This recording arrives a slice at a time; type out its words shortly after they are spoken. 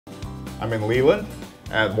I'm in Leland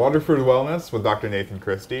at Waterford Wellness with Dr. Nathan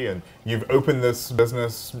Christie, and you've opened this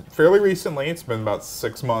business fairly recently. It's been about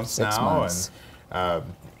 6 months now. 6 months. And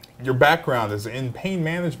your background is in pain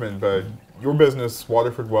management, but your business,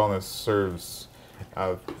 Waterford Wellness, serves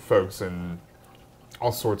folks in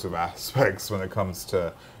all sorts of aspects when it comes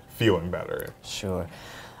to feeling better. Sure.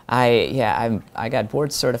 I got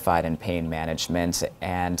board certified in pain management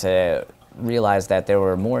and realized that there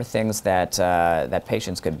were more things that that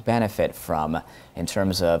patients could benefit from in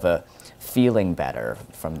terms of feeling better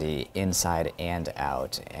from the inside and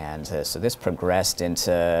out. And so this progressed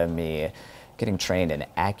into me getting trained in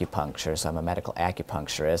acupuncture. So I'm a medical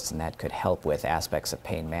acupuncturist, and that could help with aspects of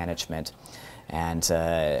pain management. And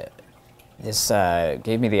this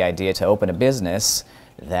gave me the idea to open a business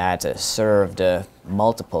that served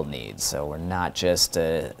multiple needs. So we're not just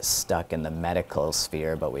stuck in the medical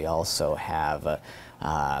sphere, but we also have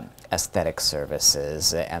aesthetic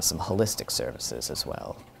services and some holistic services as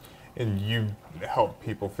well. And you help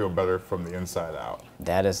people feel better from the inside out.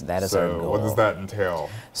 That is our goal. So what does that entail?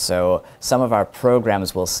 So some of our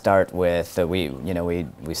programs will start with, we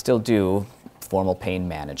still do formal pain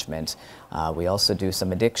management. We also do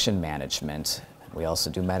some addiction management. We also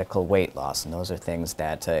do medical weight loss, and those are things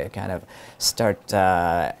that kind of start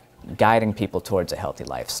guiding people towards a healthy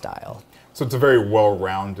lifestyle. So it's a very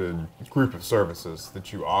well-rounded group of services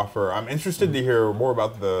that you offer. I'm interested to hear more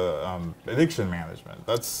about the addiction management.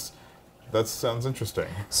 That sounds interesting.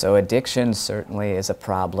 So addiction certainly is a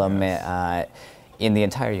problem. Yes. In the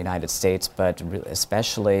entire United States, but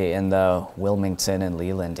especially in the Wilmington and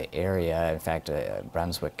Leland area. In fact,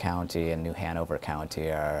 Brunswick County and New Hanover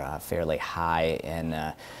County are fairly high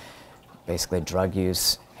in basically drug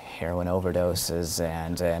use, heroin overdoses,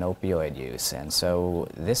 and opioid use. And so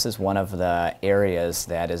this is one of the areas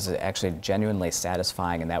that is actually genuinely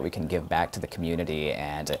satisfying, and that we can give back to the community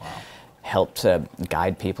and help to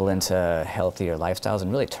guide people into healthier lifestyles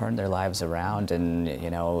and really turn their lives around and,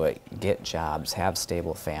 get jobs, have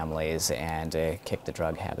stable families, and kick the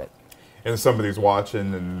drug habit. And if somebody's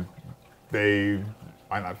watching and they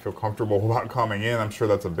might not feel comfortable about coming in, I'm sure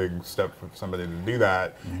that's a big step for somebody to do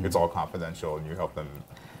that. Mm-hmm. It's all confidential and you help them.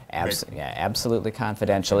 Yeah, absolutely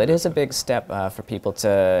confidential. It is a big step for people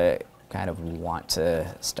to kind of want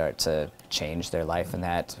to start to change their life in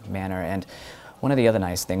that manner. And one of the other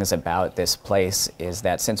nice things about this place is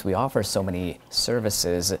that since we offer so many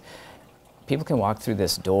services, people can walk through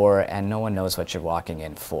this door and no one knows what you're walking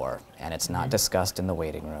in for, and it's not discussed in the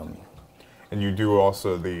waiting room. And you do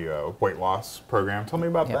also the weight loss program. Tell me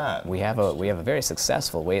about that. We have a very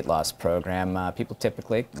successful weight loss program. People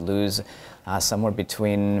typically lose somewhere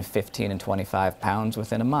between 15 and 25 pounds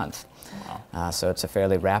within a month. Wow. So it's a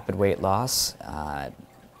fairly rapid weight loss,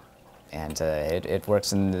 and it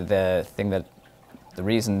works in the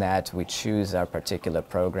reason that we choose our particular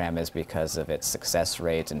program is because of its success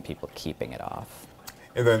rate and people keeping it off.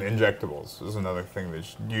 And then injectables is another thing that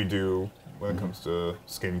you do when it comes to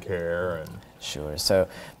skincare. And Sure. So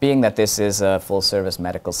being that this is a full-service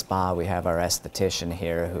medical spa, we have our esthetician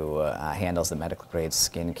here who handles the medical-grade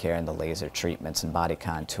skincare and the laser treatments and body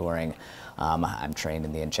contouring. I'm trained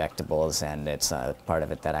in the injectables, and it's part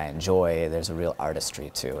of it that I enjoy. There's a real artistry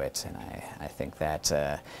to it, and I think that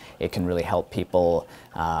it can really help people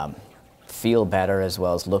feel better as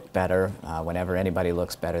well as look better. Whenever anybody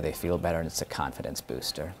looks better, they feel better, and it's a confidence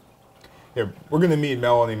booster. Yeah, we're going to meet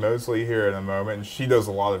Melonie Mosley here in a moment, and she does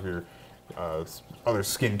a lot of your other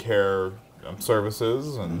skincare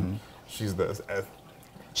services, and she's the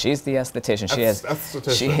esthetician.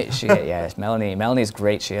 Melonie's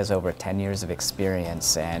great. She has over 10 years of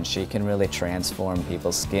experience, and she can really transform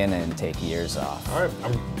people's skin and take years off. All right,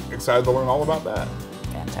 I'm excited to learn all about that.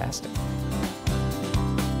 Fantastic.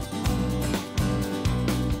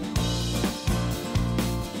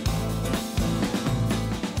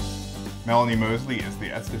 Melonie Mosley is the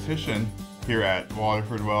esthetician here at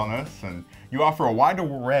Waterford Wellness, and you offer a wide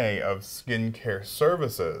array of skincare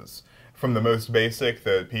services, from the most basic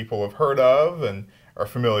that people have heard of and are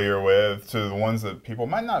familiar with to the ones that people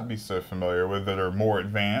might not be so familiar with that are more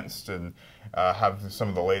advanced and have some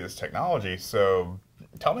of the latest technology. So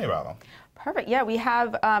tell me about them. Perfect. Yeah, we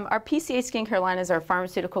have our PCA skincare line is our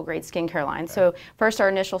pharmaceutical grade skincare line. Okay. So first, our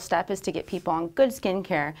initial step is to get people on good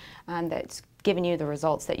skincare that's giving you the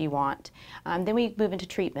results that you want. Then we move into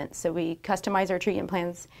treatments. So we customize our treatment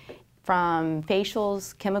plans from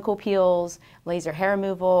facials, chemical peels, laser hair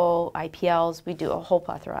removal, IPLs. We do a whole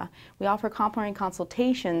plethora. We offer complimentary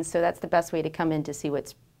consultations, so that's the best way to come in to see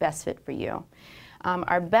what's best fit for you.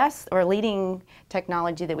 Our best or leading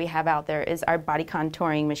technology that we have out there is our body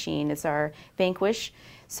contouring machine. It's our Vanquish.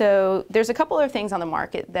 So there's a couple other things on the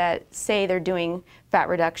market that say they're doing fat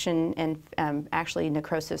reduction and actually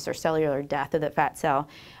necrosis or cellular death of the fat cell.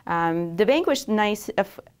 The Vanquish,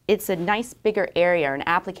 it's a nice bigger area or an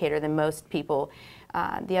applicator than most people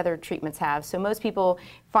the other treatments have. So most people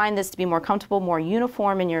find this to be more comfortable, more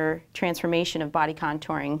uniform in your transformation of body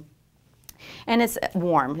contouring. And it's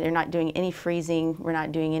warm. They're not doing any freezing. We're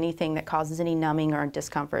not doing anything that causes any numbing or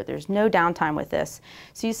discomfort. There's no downtime with this.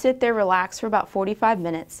 So you sit there, relax for about 45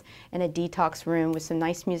 minutes in a detox room with some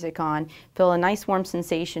nice music on, feel a nice warm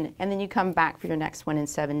sensation, and then you come back for your next one in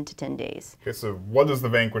 7 to 10 days. Okay, so what does the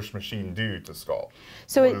Vanquish machine do to sculpt?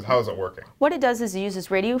 So how is it working? What it does is it uses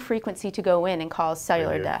radio frequency to go in and cause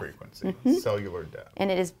cellular death. Frequency, cellular death. And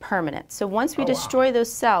it is permanent. So once we destroy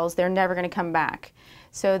those cells, they're never going to come back.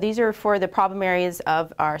 So these are for the problem areas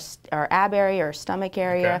of our ab area, our stomach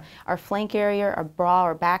area, our flank area, our bra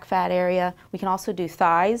or back fat area. We can also do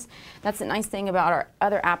thighs. That's the nice thing about our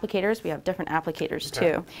other applicators. We have different applicators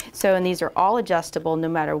too. So, and these are all adjustable no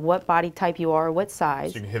matter what body type you are or what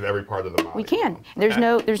size. So you can hit every part of the body. We can. There's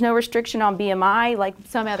no restriction on BMI like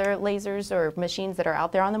some other lasers or machines that are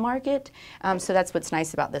out there on the market. So that's what's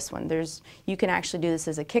nice about this one. You can actually do this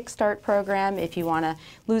as a kickstart program if you want to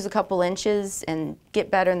lose a couple inches and get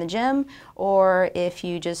better in the gym, or if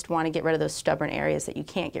you just want to get rid of those stubborn areas that you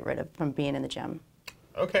can't get rid of from being in the gym.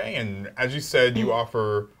 Okay, and as you said, you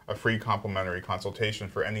offer a free complimentary consultation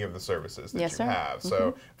for any of the services that you have.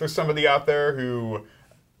 So if there's somebody out there who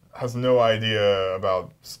has no idea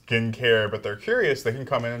about skincare, but they're curious, they can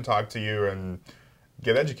come in and talk to you and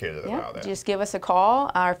get educated about it. Just give us a call.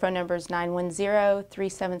 Our phone number is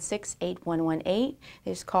 910-376-8118.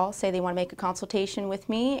 They just call, say they want to make a consultation with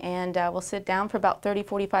me, and we'll sit down for about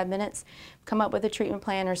 30-45 minutes, come up with a treatment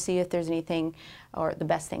plan, or see if there's anything or the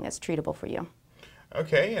best thing that's treatable for you.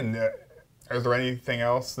 Okay, and is there anything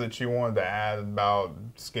else that you wanted to add about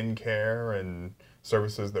skincare and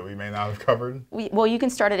services that we may not have covered? Well, you can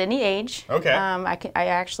start at any age. Okay. I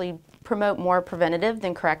actually promote more preventative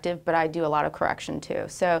than corrective, but I do a lot of correction too.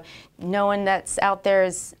 So no one that's out there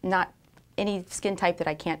is not any skin type that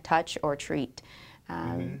I can't touch or treat.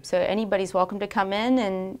 So anybody's welcome to come in,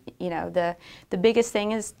 and the biggest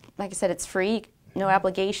thing is, like I said, it's free. No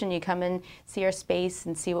obligation. You come in, see our space,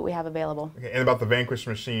 and see what we have available. Okay. And about the Vanquish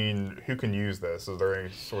machine, who can use this? Is there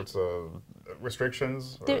any sorts of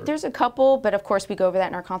restrictions? There's a couple, but of course we go over that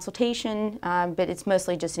in our consultation. But it's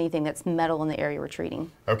mostly just anything that's metal in the area we're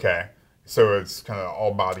treating. Okay. So it's kind of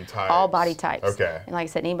all body types? All body types. Okay. And like I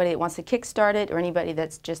said, anybody that wants to kickstart it, or anybody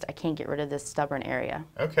that's just, I can't get rid of this stubborn area.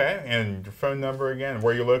 Okay. And your phone number again,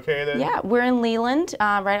 where are you located? Yeah, we're in Leland,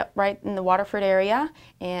 right in the Waterford area,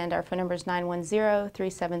 and our phone number is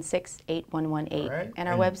 910-376-8118. Right. And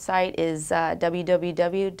our website is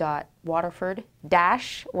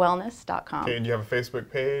www.waterford-wellness.com. Okay, and you have a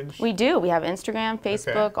Facebook page? We do. We have Instagram,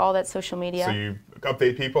 Facebook, all that social media. So you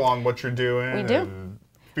update people on what you're doing? We do. And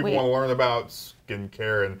people want to learn about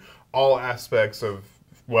skincare and all aspects of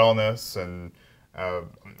wellness and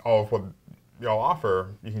all of what y'all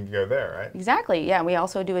offer, you can go there, right? Exactly, yeah. We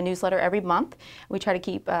also do a newsletter every month. We try to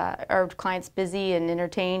keep our clients busy and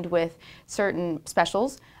entertained with certain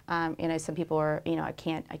specials. Some people are, I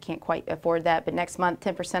can't quite afford that, but next month,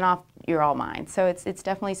 10% off, you're all mine. So it's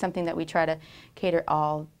definitely something that we try to cater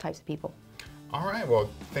all types of people. All right, well,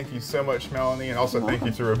 thank you so much, Melanie, and also thank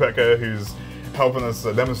you to Rebecca, who's helping us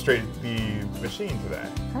demonstrate the machine today.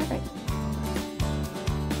 Perfect.